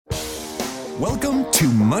Welcome to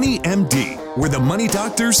Money MD, where the money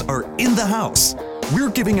doctors are in the house.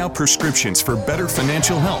 We're giving out prescriptions for better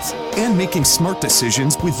financial health and making smart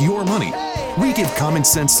decisions with your money. We give common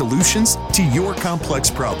sense solutions to your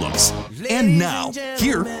complex problems. And now,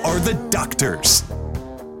 here are the doctors.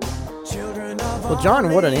 Well,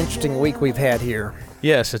 John, what an interesting week we've had here.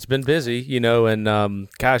 Yes, it's been busy, and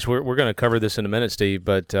gosh, we're going to cover this in a minute, Steve,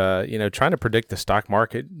 but, trying to predict the stock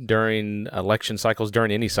market during election cycles,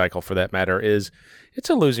 during any cycle for that matter, it's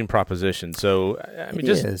a losing proposition. So,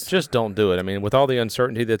 just don't do it. I mean, with all the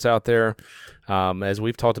uncertainty that's out there, as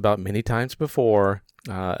we've talked about many times before,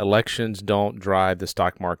 elections don't drive the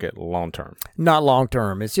stock market long-term. Not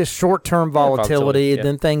long-term. It's just short-term volatility, yeah.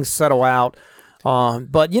 Then things settle out.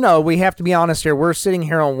 But, we have to be honest here. We're sitting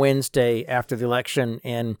here on Wednesday after the election,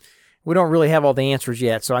 and we don't really have all the answers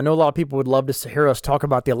yet. So I know a lot of people would love to hear us talk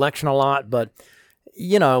about the election a lot, but,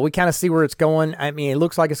 we kind of see where it's going. I mean, it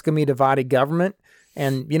looks like it's going to be a divided government.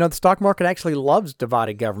 And, the stock market actually loves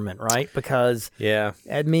divided government, right? Because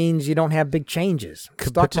it means you don't have big changes. The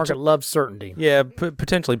stock market loves certainty. Yeah,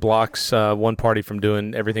 potentially blocks one party from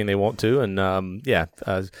doing everything they want to. And,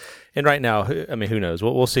 and right now, who knows?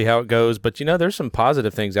 We'll see how it goes. But, there's some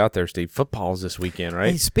positive things out there, Steve. Football's this weekend,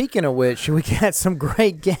 right? Hey, speaking of which, we got some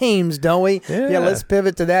great games, don't we? Yeah, let's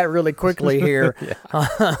pivot to that really quickly here. My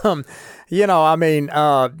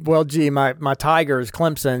Tigers,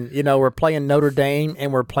 Clemson, we're playing Notre Dame,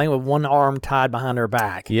 and we're playing with one arm tied behind their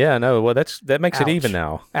back. Yeah, no, well, that makes it even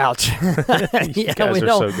now. Ouch. You guys are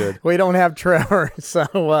so good. We don't have Trevor, so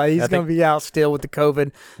he's going to be out still with the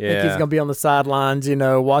COVID. Yeah. I think he's going to be on the sidelines,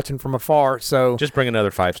 watching from afar. So just bring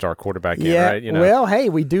another 5-star quarterback in, right? Well, hey,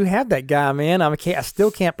 we do have that guy, man. I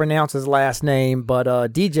still can't pronounce his last name, but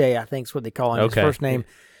DJ, I think is what they call him, his first name.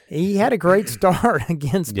 He had a great start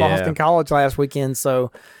against Boston College last weekend,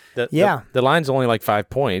 so the line's only like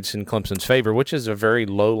 5 points in Clemson's favor, which is a very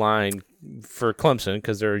low line for Clemson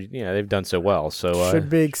because they've done so well. So should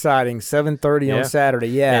be exciting. 7:30 on Saturday.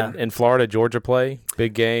 Yeah, and Florida Georgia play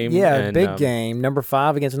big game. Yeah, big game. Number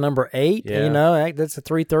 5 against number 8. Yeah. That's a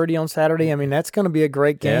 3:30 on Saturday. I mean, that's going to be a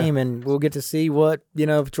great game, and we'll get to see what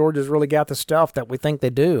if Georgia's really got the stuff that we think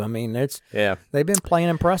they do. I mean, they've been playing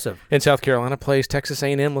impressive. And South Carolina plays Texas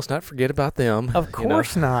A&M. Let's not forget about them. Of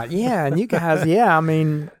course not. Yeah, and you guys.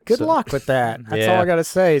 Good luck with that. That's all I got to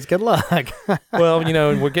say is good luck. Well,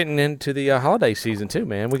 we're getting into the holiday season too,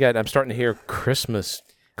 man. I'm starting to hear Christmas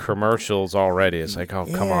commercials already. It's like, oh,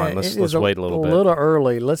 come on, let's wait a little bit. A little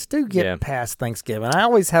early. Let's get past Thanksgiving. I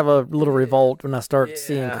always have a little revolt when I start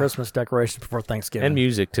seeing Christmas decorations before Thanksgiving. And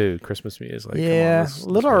music too. Christmas music. A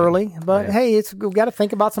little early, but hey, we've got to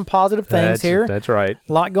think about some positive things here. That's right.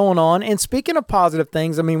 A lot going on. And speaking of positive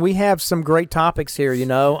things, we have some great topics here.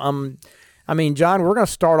 John, we're going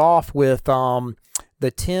to start off with the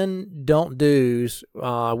 10 don't do's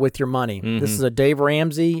with your money. Mm-hmm. This is a Dave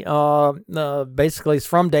Ramsey. Basically, it's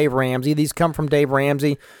from Dave Ramsey. These come from Dave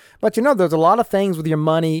Ramsey. But, there's a lot of things with your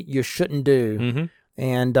money you shouldn't do. Mm-hmm.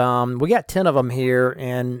 And we got 10 of them here.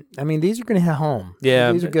 And, these are going to hit home.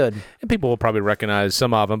 Yeah. These are good. And people will probably recognize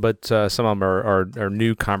some of them, but some of them are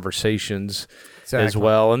new conversations as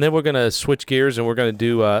well. And then we're going to switch gears and we're going to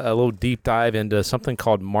do a little deep dive into something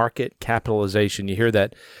called market capitalization. You hear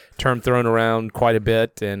that term thrown around quite a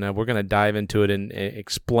bit, and we're going to dive into it and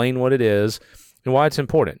explain what it is and why it's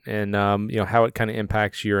important and how it kind of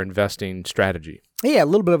impacts your investing strategy. Yeah, a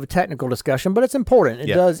little bit of a technical discussion, but it's important.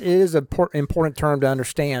 It is an important term to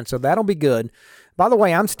understand, so that'll be good. By the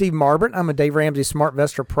way, I'm Steve Marbert. I'm a Dave Ramsey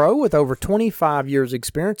SmartVestor Pro with over 25 years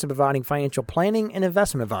experience in providing financial planning and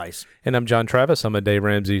investment advice. And I'm John Travis. I'm a Dave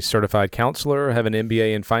Ramsey certified counselor, have an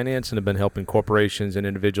MBA in finance, and have been helping corporations and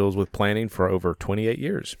individuals with planning for over 28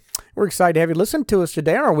 years. We're excited to have you listen to us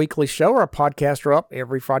today on our weekly show. Our podcasts are up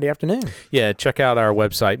every Friday afternoon. Yeah, check out our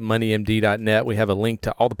website, moneymd.net. We have a link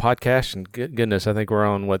to all the podcasts, and goodness, I think we're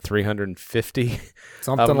on, 350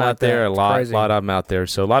 Something of them like out there. That. A lot of them out there.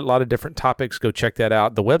 So a lot of different topics. Go check that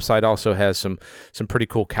out. The website also has some pretty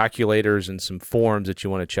cool calculators and some forms that you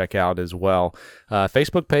want to check out as well.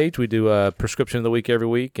 Facebook page, we do a prescription of the week every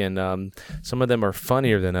week, and some of them are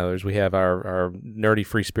funnier than others. We have our nerdy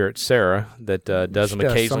free spirit, Sarah, that does them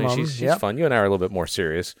occasionally. She's fun. You and I are a little bit more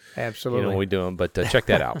serious. Absolutely. When we do them, but check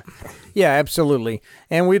that out. Yeah, absolutely.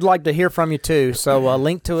 And we'd like to hear from you too. So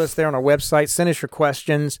link to us there on our website. Send us your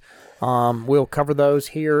questions. We'll cover those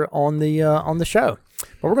here on the show.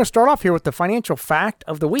 But we're going to start off here with the financial fact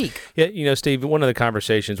of the week. Yeah, Steve, one of the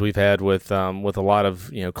conversations we've had with a lot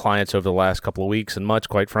of clients over the last couple of weeks and much,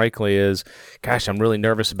 quite frankly, is, gosh, I'm really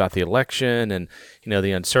nervous about the election and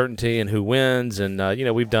the uncertainty and who wins. And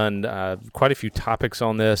we've done quite a few topics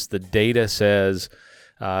on this. The data says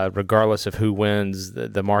regardless of who wins,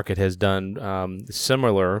 the market has done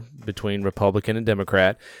similar between Republican and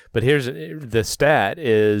Democrat. But here's the stat: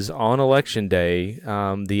 is on election day,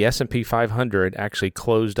 the S&P 500 actually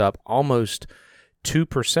closed up almost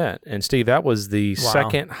 2%. And Steve, that was the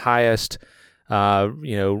second highest,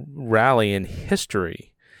 rally in history.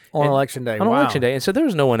 On election day. On election day. And so there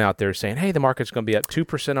was no one out there saying, hey, the market's going to be up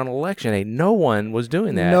 2% on election day. No one was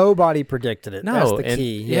doing that. Nobody predicted it. No. That's the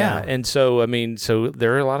key. Yeah. And so, so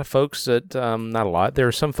there are a lot of folks that, not a lot, there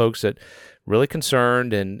are some folks that really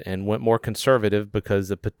concerned and went more conservative because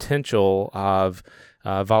the potential of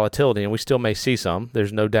volatility, and we still may see some,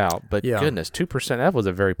 there's no doubt. But goodness, 2%, that was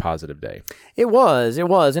a very positive day. It was.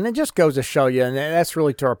 And it just goes to show you, and that's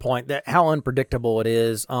really to our point, that how unpredictable it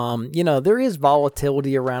is. There is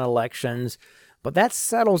volatility around elections, but that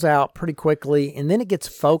settles out pretty quickly, and then it gets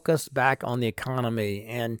focused back on the economy.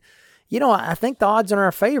 And, I think the odds are in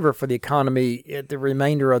our favor for the economy at the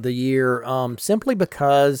remainder of the year, simply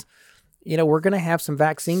because we're going to have some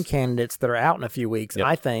vaccine candidates that are out in a few weeks,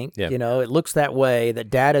 I think. Yep. It looks that way,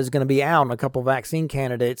 that data is going to be out on a couple of vaccine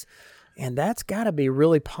candidates. And that's got to be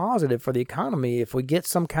really positive for the economy if we get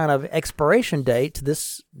some kind of expiration date to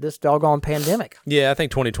this doggone pandemic. Yeah, I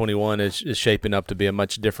think 2021 is shaping up to be a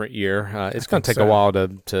much different year. It's going to take a while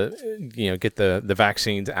to get the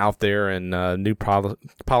vaccines out there and new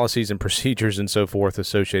policies and procedures and so forth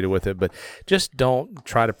associated with it. But just don't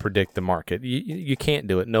try to predict the market. You can't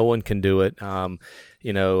do it. No one can do it.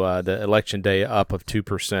 The election day up of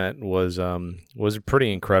 2% was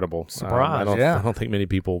pretty incredible. Surprise, I don't think many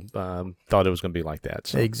people thought it was going to be like that.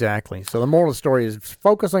 So. Exactly. So the moral of the story is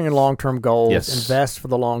focusing on long-term goals. Yes. Invest for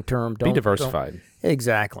the long term. Be diversified.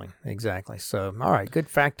 Exactly. So, all right, good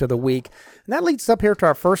fact of the week. And that leads us up here to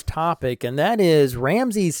our first topic, and that is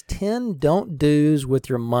Ramsey's 10 don't do's with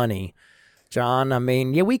your money. John,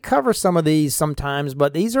 we cover some of these sometimes,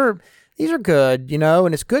 but these are good,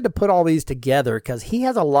 and it's good to put all these together because he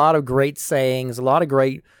has a lot of great sayings, a lot of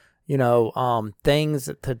great, things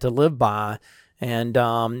to live by.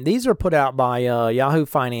 And these are put out by Yahoo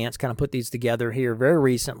Finance, kind of put these together here very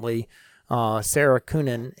recently, Sarah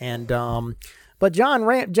Kunin. And but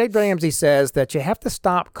John, Jay Ramsey says that you have to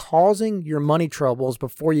stop causing your money troubles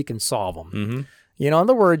before you can solve them. Mm-hmm. In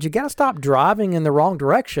other words, you got to stop driving in the wrong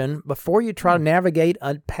direction before you try to navigate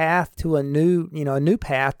a path to a new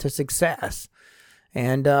path to success.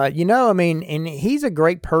 And, and he's a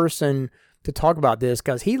great person to talk about this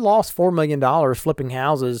because he lost $4 million flipping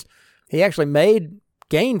houses. He actually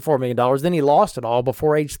gained $4 million, then he lost it all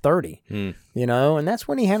before age 30, and that's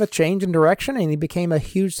when he had a change in direction and he became a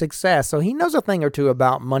huge success. So he knows a thing or two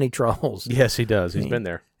about money troubles. Yes, he does. He's been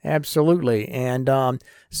there. Absolutely. And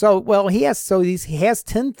he has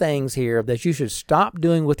 10 things here that you should stop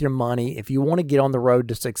doing with your money if you want to get on the road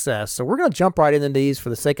to success. So we're going to jump right into these for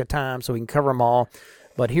the sake of time so we can cover them all.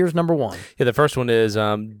 But here's number one. Yeah, the first one is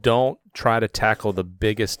don't try to tackle the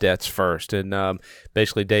biggest debts first. And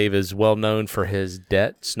basically Dave is well known for his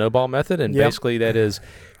debt snowball method. And basically that is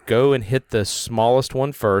go and hit the smallest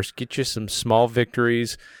one first, get you some small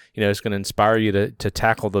victories. It's going to inspire you to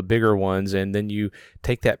tackle the bigger ones, and then you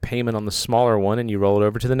take that payment on the smaller one and you roll it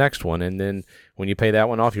over to the next one. And then when you pay that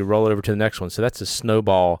one off, you roll it over to the next one. So that's a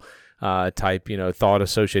snowball type, thought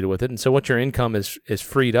associated with it. And so once your income is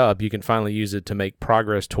freed up, you can finally use it to make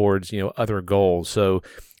progress towards, other goals. So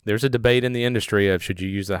there's a debate in the industry of should you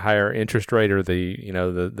use the higher interest rate or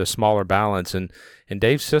the smaller balance, and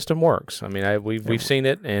Dave's system works. We've seen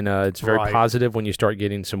it, and it's very positive when you start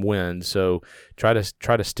getting some wins. So try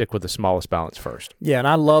to stick with the smallest balance first. Yeah, and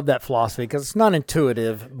I love that philosophy because it's not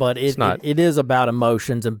intuitive, but it is about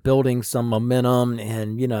emotions and building some momentum,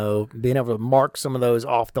 and being able to mark some of those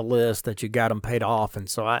off the list that you got them paid off. And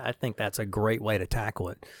so I think that's a great way to tackle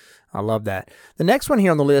it. I love that. The next one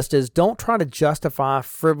here on the list is don't try to justify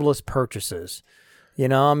frivolous purchases.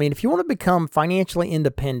 If you want to become financially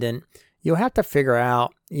independent, you'll have to figure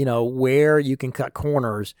out, where you can cut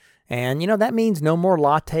corners. And, that means no more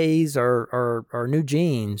lattes or new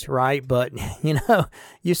jeans, right? But,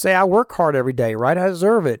 you say, I work hard every day, right? I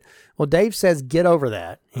deserve it. Well, Dave says, get over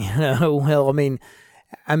that.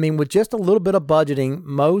 With just a little bit of budgeting,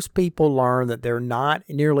 most people learn that they're not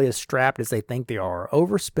nearly as strapped as they think they are.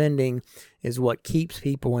 Overspending is what keeps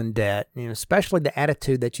people in debt, especially the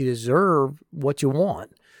attitude that you deserve what you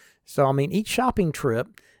want. So, each shopping trip,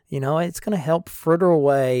 it's going to help fritter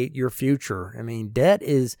away your future. Debt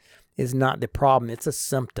is not the problem. It's a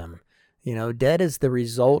symptom. Debt is the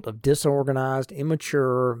result of disorganized,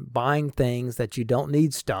 immature, buying things that you don't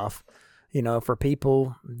need stuff, for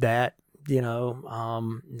people that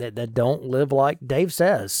that don't live like Dave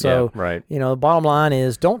says. So, Yeah, right. the bottom line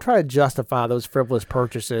is don't try to justify those frivolous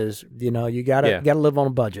purchases. You gotta live on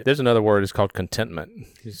a budget. There's another word. It's called contentment.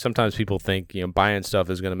 Sometimes people think buying stuff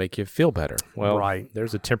is going to make you feel better. Well, Right.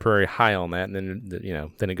 There's a temporary high on that, and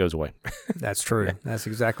then it goes away. That's true. That's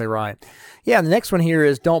exactly right. Yeah, the next one here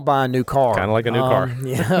is don't buy a new car. Kind of like a new car.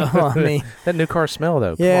 Yeah, I mean, that new car smell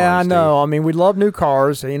though. Come yeah, on, I Steve. know. I mean, we love new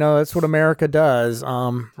cars. That's what America does,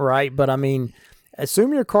 right? But I mean,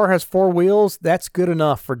 assume your car has 4 wheels. That's good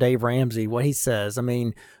enough for Dave Ramsey. What he says. I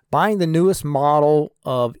mean, buying the newest model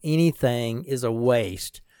of anything is a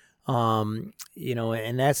waste. And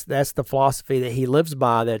that's the philosophy that he lives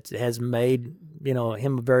by that has made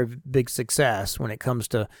him a very big success when it comes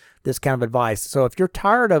to this kind of advice. So if you're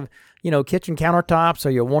tired of kitchen countertops, or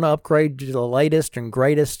you want to upgrade to the latest and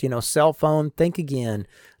greatest cell phone, think again.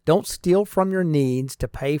 Don't steal from your needs to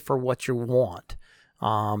pay for what you want.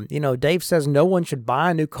 Dave says no one should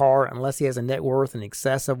buy a new car unless he has a net worth in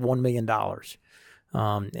excess of $1 million.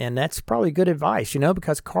 And that's probably good advice,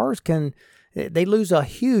 because cars they lose a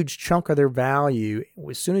huge chunk of their value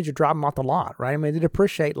as soon as you drive them off the lot, right? I mean, they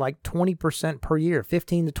depreciate like 20% per year,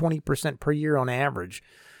 15 to 20% per year on average.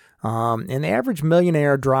 And the average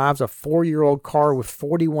millionaire drives a 4-year-old car with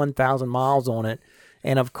 41,000 miles on it.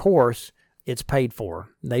 And of course, it's paid for.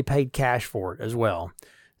 They paid cash for it as well.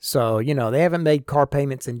 So, they haven't made car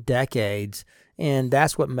payments in decades. And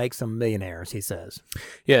that's what makes them millionaires, he says.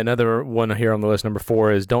 Yeah, another one here on the list, number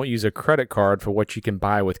 4, is don't use a credit card for what you can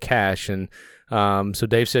buy with cash. And so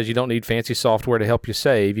Dave says you don't need fancy software to help you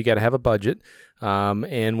save. You got to have a budget.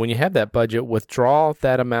 And when you have that budget, withdraw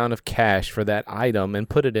that amount of cash for that item and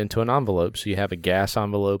put it into an envelope. So you have a gas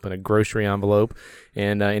envelope and a grocery envelope.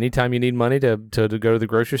 And anytime you need money to go to the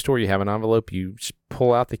grocery store, you have an envelope, you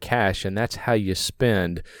pull out the cash, and that's how you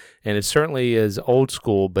spend. And it certainly is old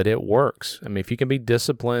school, but it works. I mean, if you can be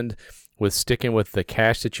disciplined with sticking with the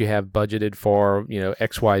cash that you have budgeted for,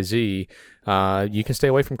 XYZ, you can stay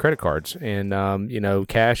away from credit cards. And,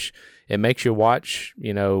 cash, it makes you watch,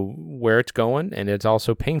 where it's going. And it's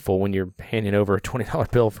also painful when you're handing over a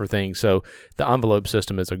 $20 bill for things. So the envelope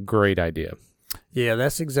system is a great idea. Yeah,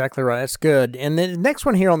 that's exactly right. That's good. And then the next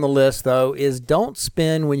one here on the list, though, is don't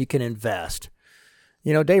spend when you can invest.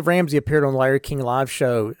 Dave Ramsey appeared on the Larry King Live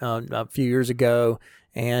show a few years ago.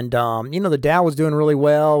 And, the Dow was doing really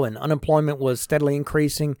well and unemployment was steadily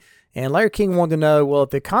increasing. And Larry King wanted to know, well, if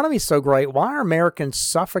the economy is so great, why are Americans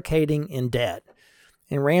suffocating in debt?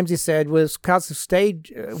 And Ramsey said, well, it's because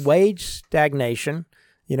of wage stagnation.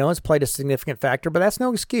 It's played a significant factor, but that's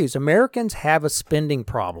no excuse. Americans have a spending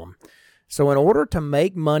problem. So in order to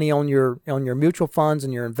make money on your mutual funds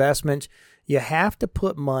and your investments, you have to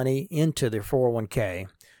put money into their 401k.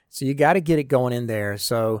 So you got to get it going in there.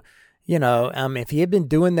 So, if you had been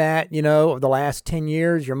doing that, over the last 10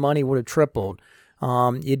 years, your money would have tripled.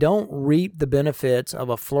 You don't reap the benefits of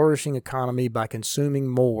a flourishing economy by consuming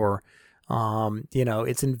more.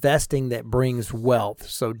 It's investing that brings wealth.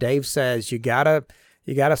 So Dave says you gotta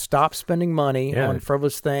stop spending money on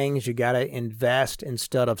frivolous things. You gotta invest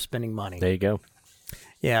instead of spending money. There you go.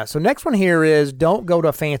 Yeah. So next one here is don't go to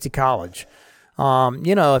a fancy college.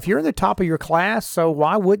 If you're in the top of your class, so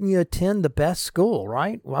why wouldn't you attend the best school,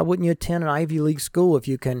 right? Why wouldn't you attend an Ivy League school if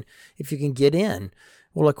you can get in?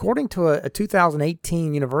 Well, according to a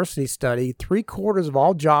 2018 university study, 3/4 of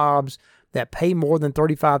all jobs that pay more than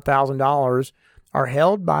 $35,000 are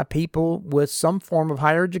held by people with some form of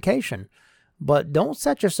higher education. But don't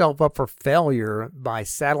set yourself up for failure by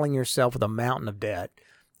saddling yourself with a mountain of debt.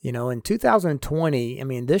 In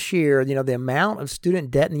 2020, this year, the amount of student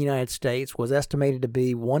debt in the United States was estimated to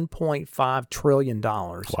be $1.5 trillion.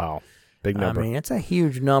 Wow. Big number. It's a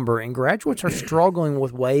huge number, and graduates are struggling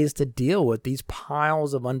with ways to deal with these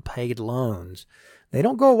piles of unpaid loans. They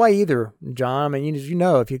don't go away either, John. As you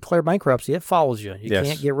know, if you declare bankruptcy, it follows you. You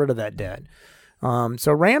can't get rid of that debt.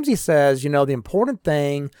 So Ramsey says, the important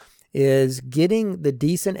thing is getting the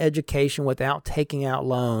decent education without taking out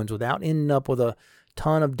loans, without ending up with a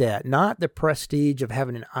ton of debt, not the prestige of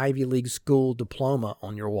having an Ivy League school diploma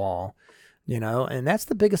on your wall, and that's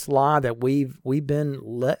the biggest lie that we've been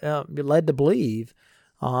led to believe,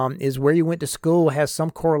 is where you went to school has some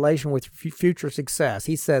correlation with future success.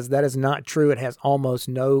 He says that is not true. It has almost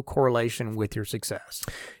no correlation with your success.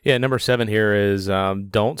 Yeah, number 7 here is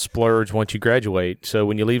don't splurge once you graduate. So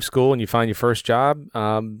when you leave school and you find your first job,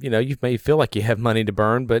 you may feel like you have money to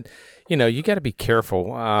burn, but you got to be careful.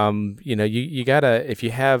 You got to, if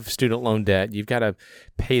you have student loan debt, you've got to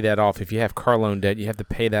pay that off. If you have car loan debt, you have to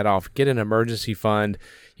pay that off. Get an emergency fund.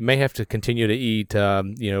 You may have to continue to eat,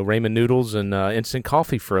 ramen noodles and instant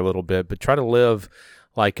coffee for a little bit, but try to live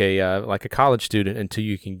like a college student until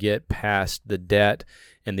you can get past the debt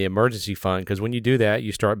and the emergency fund, because when you do that,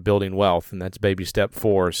 you start building wealth, and that's baby step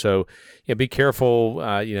 4. So, be careful.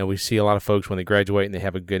 We see a lot of folks when they graduate and they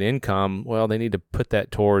have a good income. Well, they need to put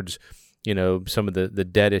that towards, some of the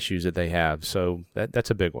debt issues that they have. So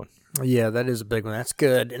that's a big one. Yeah, that is a big one. That's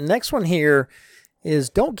good. And next one here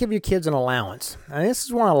is don't give your kids an allowance. And this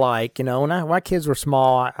is one I like. When my kids were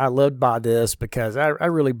small, I lived by this because I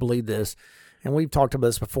really believe this. And we've talked about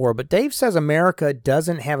this before, but Dave says America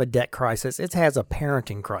doesn't have a debt crisis. It has a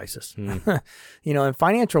parenting crisis. And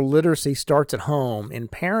financial literacy starts at home,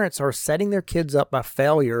 and parents are setting their kids up by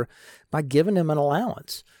failure by giving them an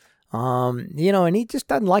allowance. And he just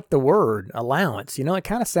doesn't like the word allowance. It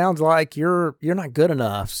kind of sounds like you're not good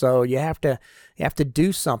enough. So you have to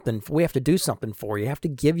do something. We have to do something for you. You have to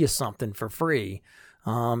give you something for free.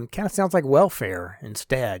 Kind of sounds like welfare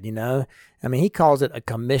instead, he calls it a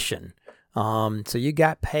commission. So you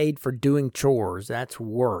got paid for doing chores. That's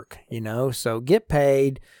work, so get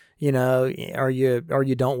paid, or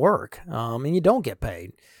you don't work, and you don't get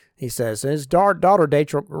paid. He says his daughter,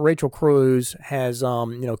 Rachel Cruz, has,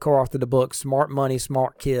 co-authored the book, Smart Money,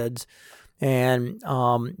 Smart Kids. And,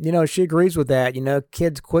 she agrees with that.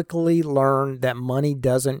 Kids quickly learn that money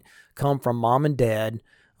doesn't come from mom and dad,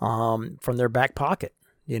 from their back pocket,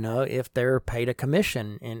 if they're paid a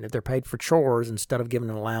commission and if they're paid for chores instead of given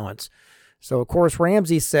an allowance. So, of course,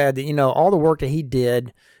 Ramsey said that, all the work that he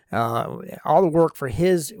did, all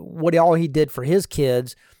he did for his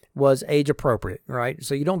kids was age appropriate, right?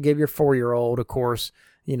 So you don't give your 4-year-old, of course,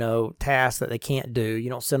 tasks that they can't do. You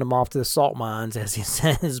don't send them off to the salt mines, as he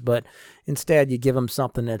says, but instead you give them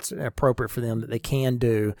something that's appropriate for them that they can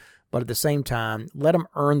do. But at the same time, let them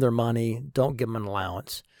earn their money. Don't give them an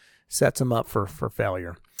allowance. Sets them up for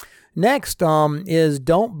failure. Next is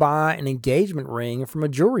don't buy an engagement ring from a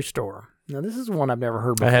jewelry store. Now, this is one I've never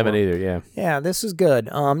heard before. I haven't either, yeah. Yeah, this is good.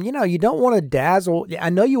 You don't want to dazzle. I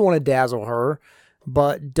know you want to dazzle her,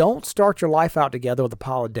 but don't start your life out together with a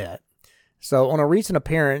pile of debt. So on a recent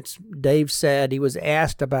appearance, Dave said he was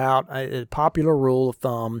asked about a popular rule of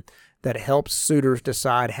thumb that helps suitors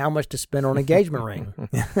decide how much to spend on an engagement ring.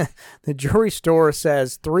 The jewelry store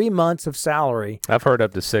says 3 months of salary. I've heard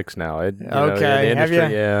up to 6 now. Okay, have you?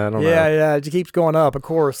 Yeah, I don't know. Yeah, it keeps going up. Of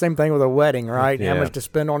course, same thing with a wedding, right? Yeah. How much to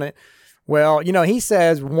spend on it? Well, he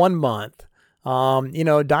says 1 month.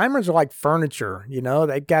 Diamonds are like furniture.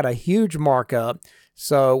 They've got a huge markup.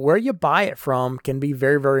 So where you buy it from can be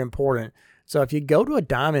very, very important. So if you go to a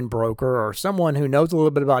diamond broker or someone who knows a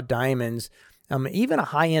little bit about diamonds, even a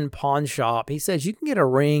high-end pawn shop, he says you can get a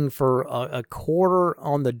ring for a quarter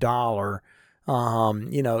on the dollar,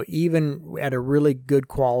 even at a really good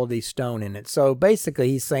quality stone in it. So basically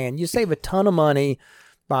he's saying you save a ton of money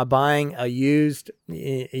by buying a used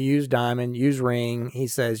diamond, used ring. He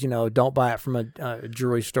says, don't buy it from a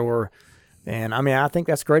jewelry store. And I think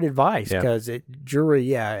that's great advice because jewelry,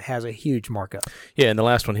 has a huge markup. Yeah. And the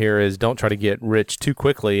last one here is don't try to get rich too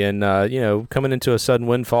quickly. And, coming into a sudden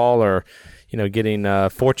windfall or, getting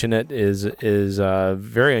fortunate is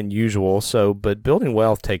very unusual. So, but building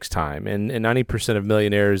wealth takes time. And 90% of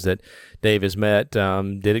millionaires that Dave has met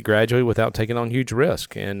did it gradually without taking on huge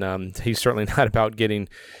risk. And he's certainly not about getting,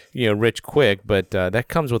 rich quick, but that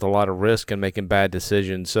comes with a lot of risk and making bad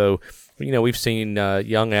decisions. So, we've seen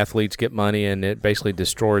young athletes get money and it basically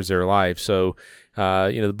destroys their life. So,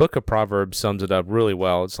 the book of Proverbs sums it up really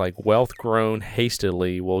well. It's like wealth grown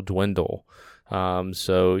hastily will dwindle.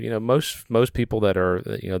 So, most people that are,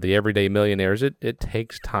 the everyday millionaires, it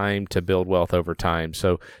takes time to build wealth over time.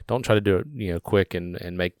 So don't try to do it, quick and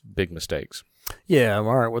make big mistakes. Yeah.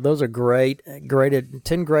 All right. Well, those are great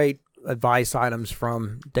 10 great advice items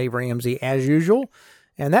from Dave Ramsey as usual.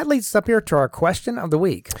 And that leads us up here to our question of the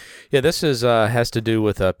week. Yeah, this is has to do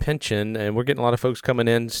with a pension, and we're getting a lot of folks coming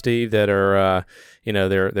in, Steve, that are,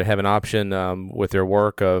 they have an option with their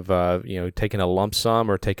work of, taking a lump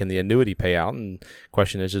sum or taking the annuity payout. And the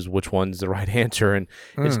question is which one's the right answer? And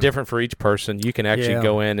it's different for each person. You can actually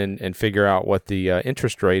go in and figure out what the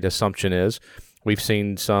interest rate assumption is. We've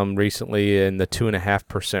seen some recently in the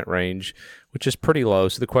 2.5% range, which is pretty low.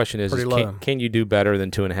 So the question is can you do better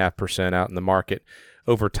than 2.5% out in the market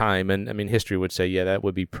over time? And history would say, that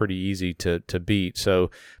would be pretty easy to beat. So,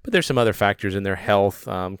 but there's some other factors in their health,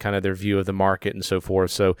 kind of their view of the market and so forth.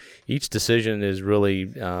 So each decision is really,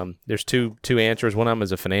 there's two answers. One of them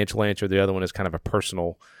is a financial answer. The other one is kind of a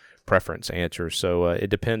personal preference answer. So it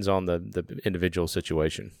depends on the individual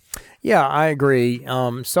situation. Yeah, I agree.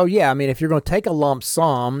 So yeah, I mean, if you're going to take a lump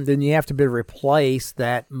sum, then you have to be able to replace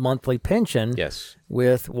that monthly pension Yes.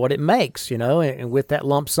 with what it makes, and with that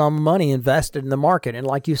lump sum money invested in the market. And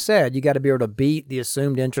like you said, you got to be able to beat the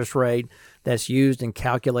assumed interest rate that's used in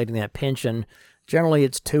calculating that pension. Generally,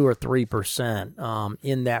 it's 2 or 3%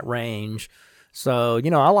 in that range. So,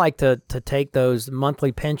 I like to take those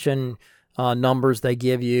monthly pension numbers they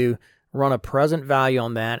give you, run a present value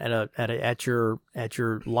on that at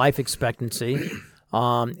your life expectancy,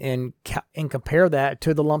 and compare that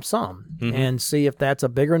to the lump sum, and see if that's a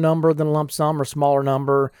bigger number than a lump sum or smaller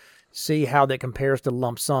number. See how that compares to the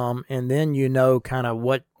lump sum, and then kind of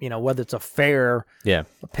what whether it's a fair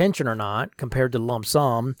pension or not compared to the lump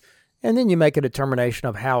sum, and then you make a determination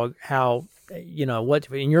of how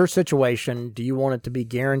what in your situation, do you want it to be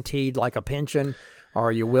guaranteed like a pension, or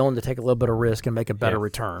are you willing to take a little bit of risk and make a better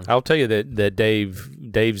return? I'll tell you that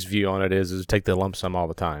Dave's view on it is take the lump sum all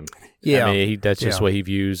the time. Yeah, I mean, that's just what he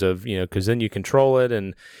views of, because then you control it,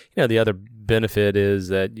 and the other benefit is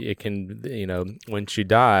that it can, once you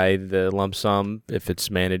die, the lump sum, if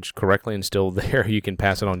it's managed correctly and still there, you can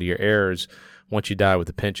pass it on to your heirs. Once you die with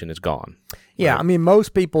the pension, it's gone. Yeah, right? I mean,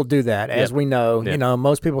 most people do that, as we know.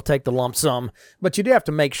 Most people take the lump sum, but you do have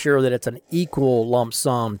to make sure that it's an equal lump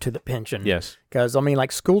sum to the pension. Yes. Because,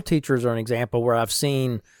 like school teachers are an example where I've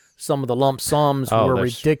seen some of the lump sums were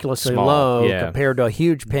ridiculously low compared to a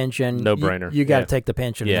huge pension. No brainer. You got to take the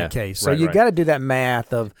pension in that case. So you got to do that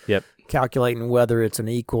math of calculating whether it's an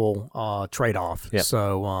equal trade-off. Yep.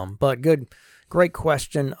 So, but great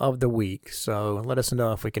question of the week. So let us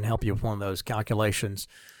know if we can help you with one of those calculations.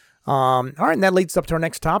 All right, and that leads up to our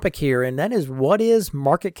next topic here, and that is, what is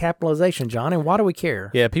market capitalization, John, and why do we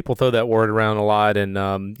care? Yeah, people throw that word around a lot, and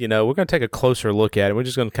we're going to take a closer look at it. We're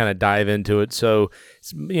just going to kind of dive into it. So,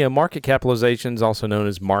 market capitalization is also known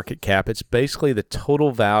as market cap. It's basically the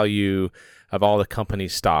total value of all the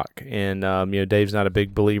company's stock. And, Dave's not a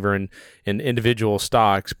big believer in individual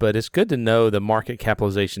stocks, but it's good to know the market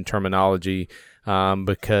capitalization terminology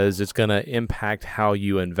because it's going to impact how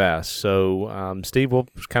you invest. So, Steve, we'll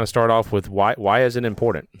kind of start off with why is it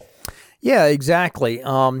important? Yeah, exactly.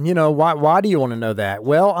 Why do you want to know that?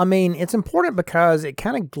 Well, I mean, it's important because it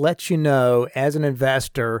kind of lets you know as an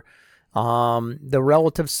investor the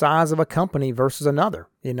relative size of a company versus another,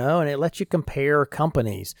 and it lets you compare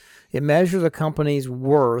companies. It measures a company's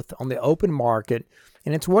worth on the open market,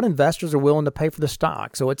 and it's what investors are willing to pay for the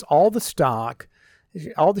stock. So it's all the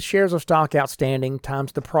shares of stock outstanding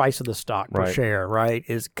times the price of the stock per share, right?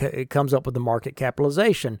 It comes up with the market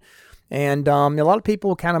capitalization. And a lot of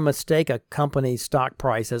people kind of mistake a company's stock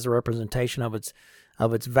price as a representation of its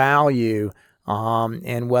value,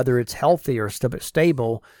 and whether it's healthy or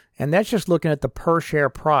stable. And that's just looking at the per share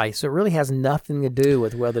price. So it really has nothing to do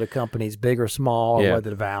with whether the company's big or small or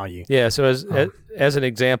whether the value. Yeah. So as an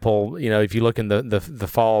example, if you look in the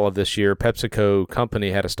fall of this year, PepsiCo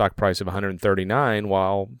company had a stock price of $139,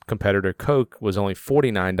 while competitor Coke was only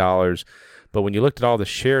 $49. But when you looked at all the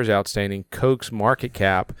shares outstanding, Coke's market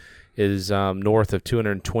cap is north of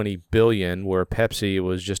 $220 billion, where Pepsi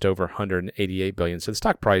was just over $188 billion. So the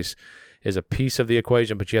stock price is a piece of the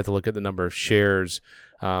equation, but you have to look at the number of shares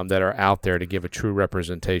that are out there to give a true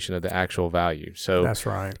representation of the actual value. So that's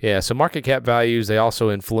right. Yeah. So market cap values, they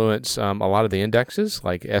also influence a lot of the indexes.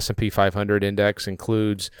 Like S&P 500 index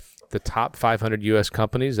includes the top 500 U.S.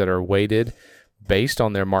 companies that are weighted based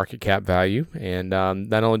on their market cap value. And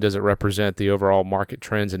not only does it represent the overall market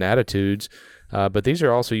trends and attitudes, but these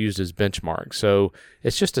are also used as benchmarks. So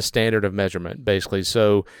it's just a standard of measurement, basically.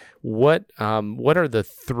 So what are the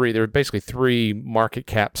three? There are basically three market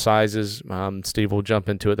cap sizes. Steve will jump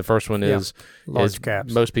into it. The first one is large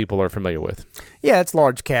caps. Most people are familiar with. Yeah, it's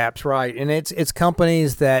large caps, right? And it's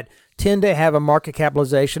companies that tend to have a market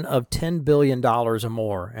capitalization of $10 billion or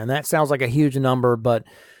more. And that sounds like a huge number, but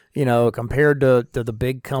compared to the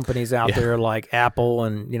big companies out there like Apple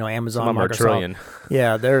and Amazon, some of them Microsoft, are a trillion.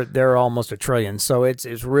 Yeah, they're almost a trillion. So it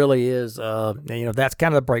really is. That's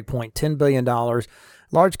kind of the break point. $10 billion.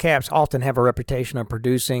 Large caps often have a reputation of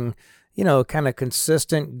producing, kind of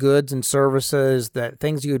consistent goods and services, that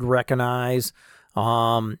things you'd recognize,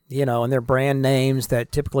 and they're brand names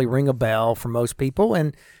that typically ring a bell for most people,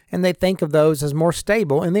 and they think of those as more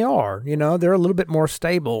stable, and they are. They're a little bit more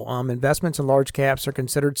stable. Investments in large caps are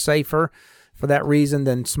considered safer for that reason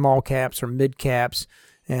than small caps or mid caps,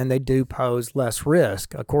 and they do pose less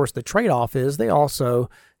risk. Of course, the trade-off is they also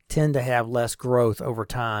tend to have less growth over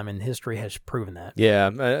time, and history has proven that.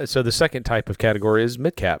 Yeah. So the second type of category is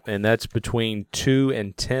mid cap, and that's between 2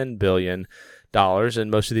 and 10 billion.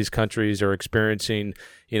 and most of these countries are experiencing,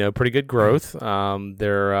 pretty good growth.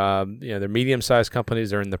 They're medium-sized companies.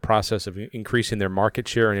 They're in the process of increasing their market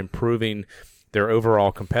share and improving their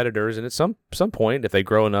overall competitors. And at some point, if they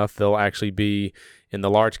grow enough, they'll actually be in the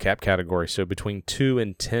large cap category. So between 2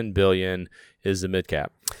 and 10 billion is the mid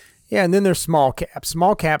cap. Yeah, and then there's small caps.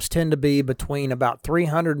 Small caps tend to be between about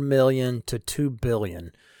 300 million to 2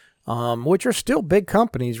 billion. Which are still big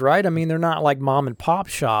companies, right? I mean, they're not like mom and pop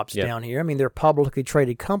shops down here. I mean, they're publicly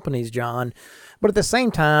traded companies, John. But at the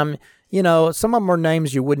same time, some of them are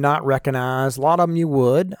names you would not recognize. A lot of them you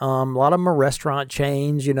would. A lot of them are restaurant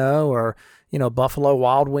chains, or, Buffalo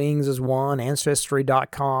Wild Wings is one,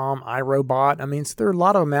 Ancestry.com, iRobot. I mean, so there are a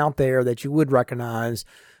lot of them out there that you would recognize.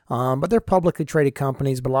 But they're publicly traded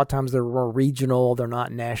companies, but a lot of times they're more regional. They're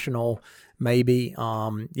not national, maybe,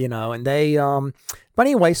 and they, but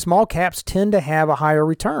anyway, small caps tend to have a higher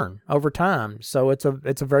return over time. So it's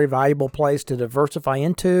a very valuable place to diversify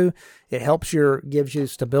into. It gives you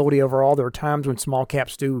stability overall. There are times when small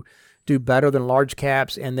caps do better than large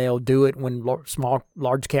caps, and they'll do it when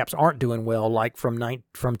large caps aren't doing well. Like from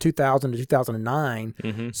 2000 to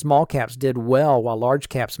 2009, small caps did well while large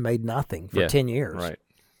caps made nothing for 10 years. Right.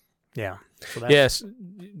 Yeah.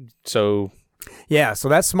 So so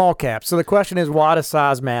that's small cap. So the question is, why does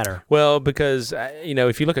size matter? Well, because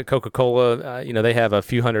if you look at Coca-Cola, they have a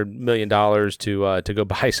few $100 million to go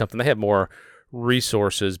buy something. They have more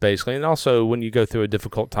resources basically, and also when you go through a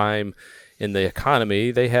difficult time in the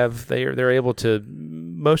economy, they're able to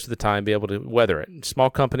most of the time be able to weather it. Small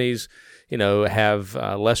companies, have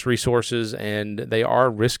less resources and they are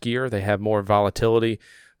riskier. They have more volatility.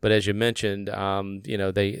 But as you mentioned,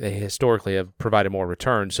 they historically have provided more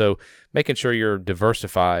return. So making sure you're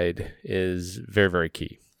diversified is very, very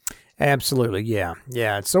key. Absolutely,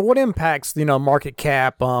 yeah. So what impacts, market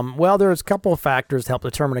cap? Well, there's a couple of factors that help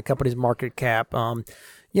determine a company's market cap.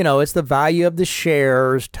 It's the value of the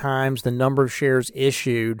shares times the number of shares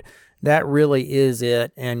issued. That really is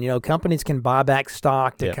it. And, companies can buy back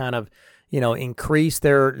stock to kind of, increase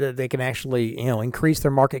they can actually, increase their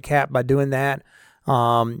market cap by doing that.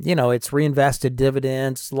 It's reinvested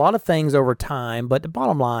dividends, a lot of things over time, but the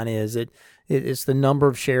bottom line is it's the number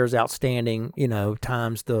of shares outstanding,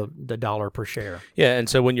 times the dollar per share. Yeah, and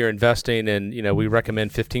so when you're investing, and we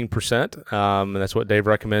recommend 15%, and that's what Dave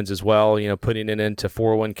recommends as well. Putting it into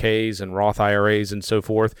 401ks and Roth IRAs and so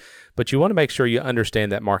forth. But you want to make sure you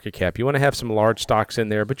understand that market cap. You want to have some large stocks in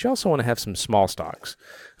there, but you also want to have some small stocks.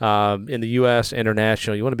 In the U.S.,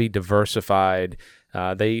 international, you want to be diversified.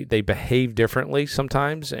 They behave differently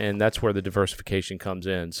sometimes, and that's where the diversification comes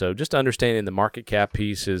in. So just understanding the market cap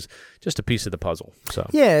piece is just a piece of the puzzle. So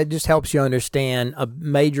yeah, it just helps you understand a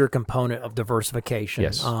major component of diversification.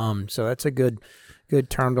 Yes. So that's a good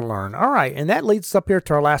term to learn. All right, and that leads us up here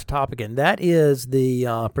to our last topic, and that is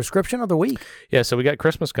the prescription of the week. Yeah, so we got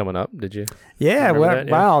Christmas coming up. Did you? Yeah,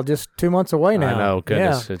 wow, just 2 months away now. I know,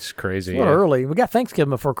 goodness, it's crazy. It's a little early. We got Thanksgiving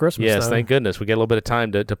before Christmas. Yes, thank goodness. We got a little bit of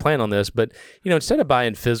time to plan on this, but instead of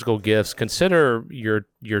buying physical gifts, consider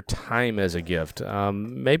your time as a gift.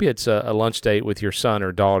 Maybe it's a lunch date with your son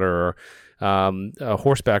or daughter, or a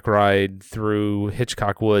horseback ride through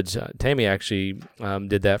Hitchcock Woods. Tammy actually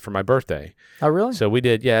did that for my birthday. Oh, really? So we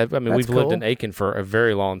did, yeah. I mean, we've lived cool. in Aiken for a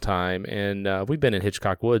very long time, and we've been in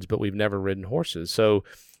Hitchcock Woods, but we've never ridden horses. So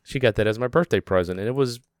she got that as my birthday present, and it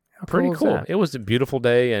was pretty cool. It was a beautiful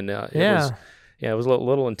day, and I was a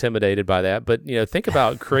little intimidated by that. But, think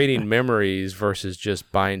about creating memories versus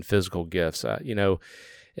just buying physical gifts.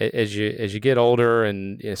 As you get older,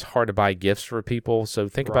 and it's hard to buy gifts for people, so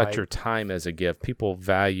think about your time as a gift. People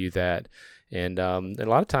value that, and a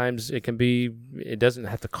lot of times it doesn't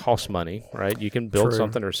have to cost money, right? You can build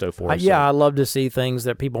something or so forth. I love to see things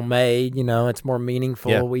that people made. It's more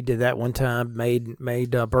meaningful. Yeah. We did that one time, made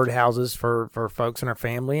birdhouses for folks in our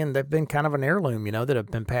family, and they've been kind of an heirloom, that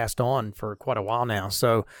have been passed on for quite a while now.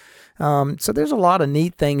 So there's a lot of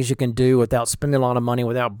neat things you can do without spending a lot of money,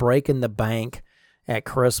 without breaking the bank at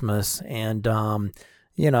Christmas. And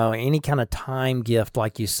any kind of time gift,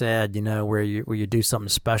 like you said, where you do something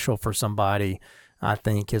special for somebody, I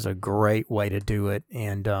think is a great way to do it.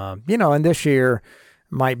 And and this year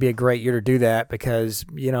might be a great year to do that because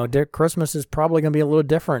Christmas is probably going to be a little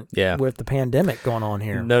different with the pandemic going on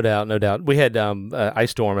here. No doubt. We had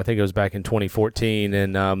ice storm. I think it was back in 2014,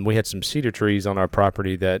 and we had some cedar trees on our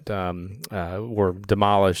property that were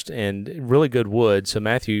demolished, and really good wood. So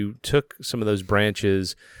Matthew took some of those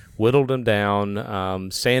branches, whittled them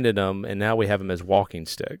down, sanded them, and now we have them as walking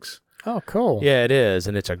sticks. Oh, cool. Yeah, it is,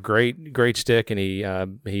 and it's a great stick, and he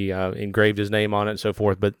engraved his name on it and so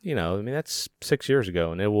forth. But that's 6 years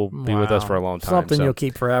ago, and it will be with us for a long time. Something you'll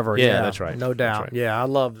keep forever. Yeah, that's right. No doubt. Right. Yeah, I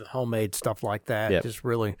love homemade stuff like that. Yep. Just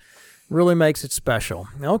really makes it special.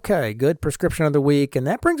 Okay, good prescription of the week. And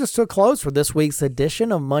that brings us to a close for this week's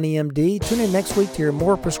edition of Money MD. Tune in next week to hear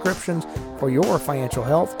more prescriptions for your financial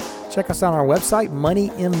health. Check us out on our website,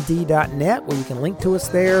 moneymd.net, where you can link to us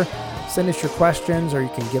there, send us your questions, or you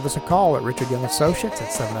can give us a call at Richard Young Associates at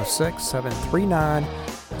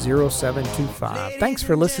 706-739-0725. Thanks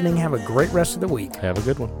for listening. Have a great rest of the week. Have a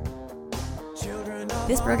good one.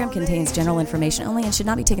 This program contains general information only and should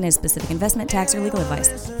not be taken as specific investment, tax, or legal advice.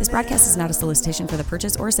 This broadcast is not a solicitation for the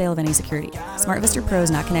purchase or sale of any security. SmartVestor Pro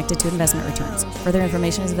is not connected to investment returns. Further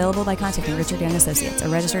information is available by contacting Richard Young Associates, a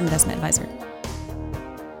registered investment advisor.